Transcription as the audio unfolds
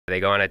They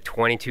go on a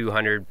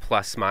 2,200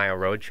 plus mile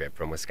road trip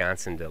from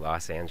Wisconsin to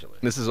Los Angeles.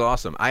 This is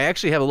awesome. I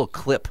actually have a little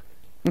clip.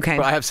 Okay.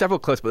 I have several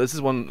clips, but this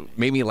is one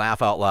made me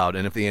laugh out loud.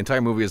 And if the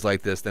entire movie is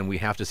like this, then we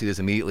have to see this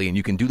immediately. And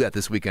you can do that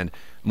this weekend.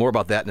 More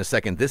about that in a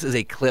second. This is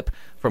a clip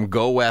from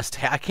Go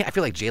West. I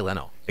feel like Jay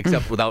Leno,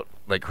 except without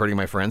like hurting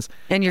my friends.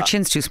 And your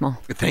chin's too small.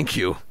 Thank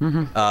you.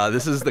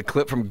 This is the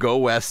clip from Go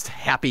West,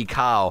 Happy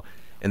Cow.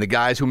 And the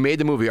guys who made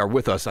the movie are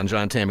with us on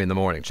John and Tammy in the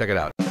morning. Check it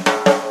out.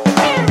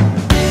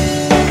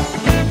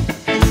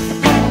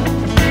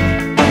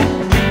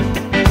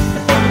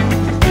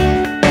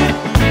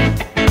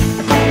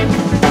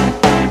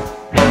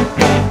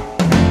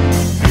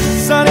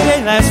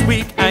 Last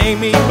week I ain't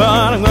me,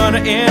 but I'm gonna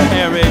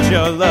inherit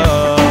your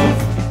love.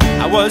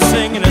 I was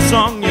singing a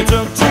song, you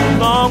took too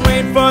long,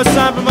 waiting for a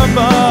sign from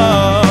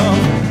above.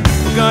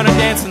 We're gonna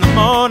dance in the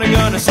morning,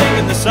 gonna sing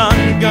in the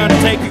sun, gonna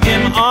take you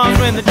in my arms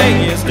when the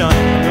day is done.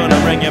 Gonna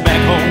bring you back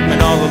home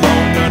and all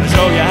alone, gonna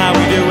show you how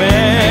we do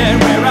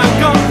it. Where I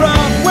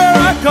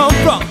come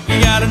from, you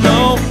gotta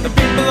know the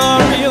people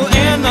are real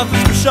and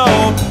nothing's for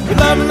show. We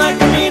love it like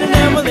we mean it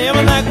and we're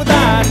living like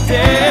without a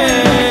day.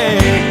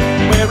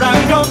 Where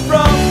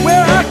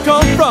I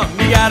come from,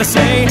 you gotta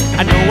say,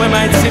 I know it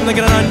might seem like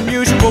an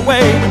unusual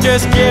way, we're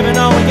just giving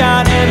all we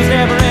got and there's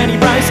never any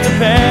price to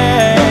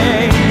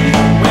pay.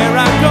 Where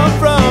I come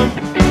from.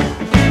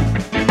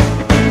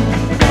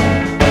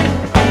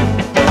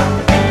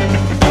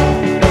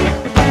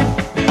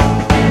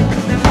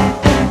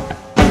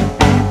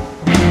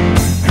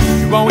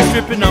 You're always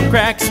tripping on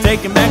cracks,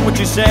 taking back what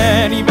you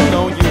said, even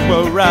though you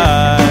were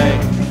right.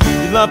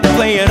 You love to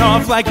play it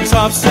off like you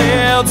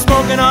soft-sailed,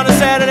 smoking on a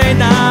Saturday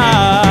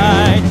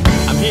night.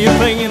 Here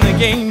playing the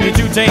game you're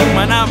too tame,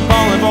 why not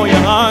falling for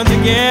your heart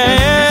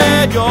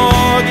again?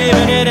 You're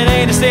giving it an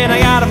A to say, and I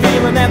got a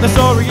feeling that the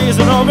story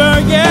isn't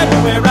over yet.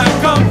 Where I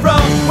come from,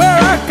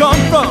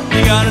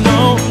 you gotta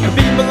know the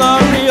people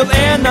are real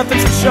and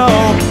nothing's for show.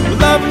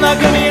 We're loving like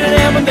we mean it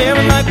and we're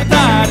living like we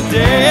died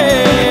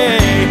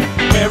today.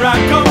 Where I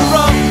come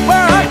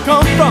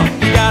from,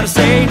 you gotta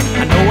say,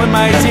 I know it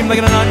might seem like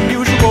an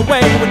unusual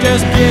way, we're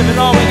just giving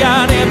all we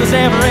got and there's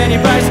never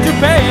any price to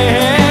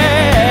pay.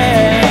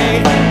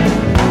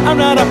 I'm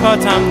not a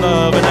part-time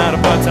lover, not a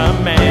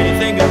part-time man. You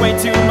think it's way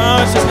too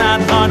much, it's not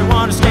hard to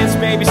understand. So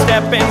baby,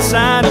 step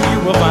inside and you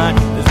will find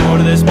there's more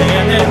to this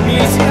man than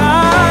meets the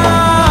eye.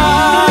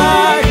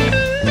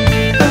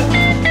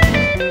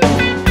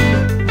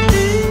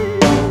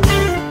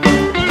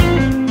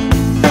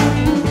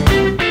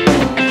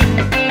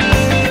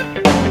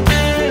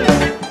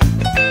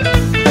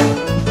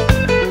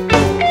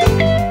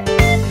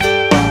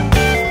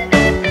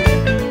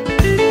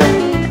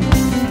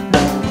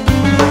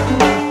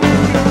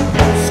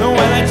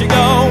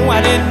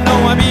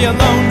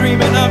 Alone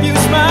dreaming of you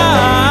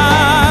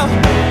smile.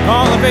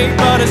 Call the fate,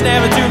 but it's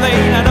never too late.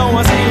 I know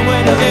I'll see you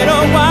in a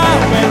little while.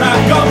 Where I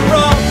come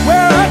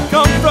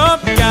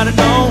from, you gotta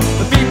know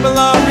the people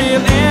are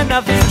real and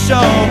nothing's for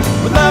show.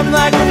 We're loving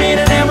like we mean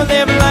it and we're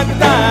living like we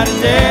die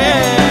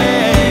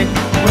today.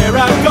 Where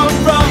I come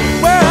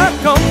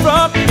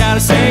from, you gotta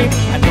say,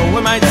 I know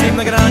it might seem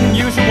like an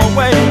unusual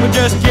way, we're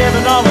just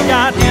giving all we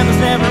got and there's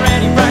never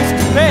any price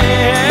to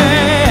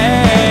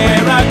pay.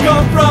 Where I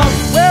come from,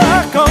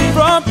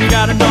 you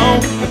gotta know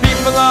the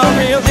people are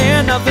real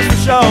and nothing's for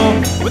show.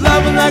 We're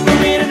loving like we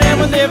mean it and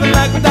we're living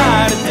like we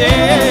die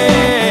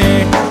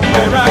today.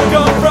 Where I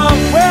come from.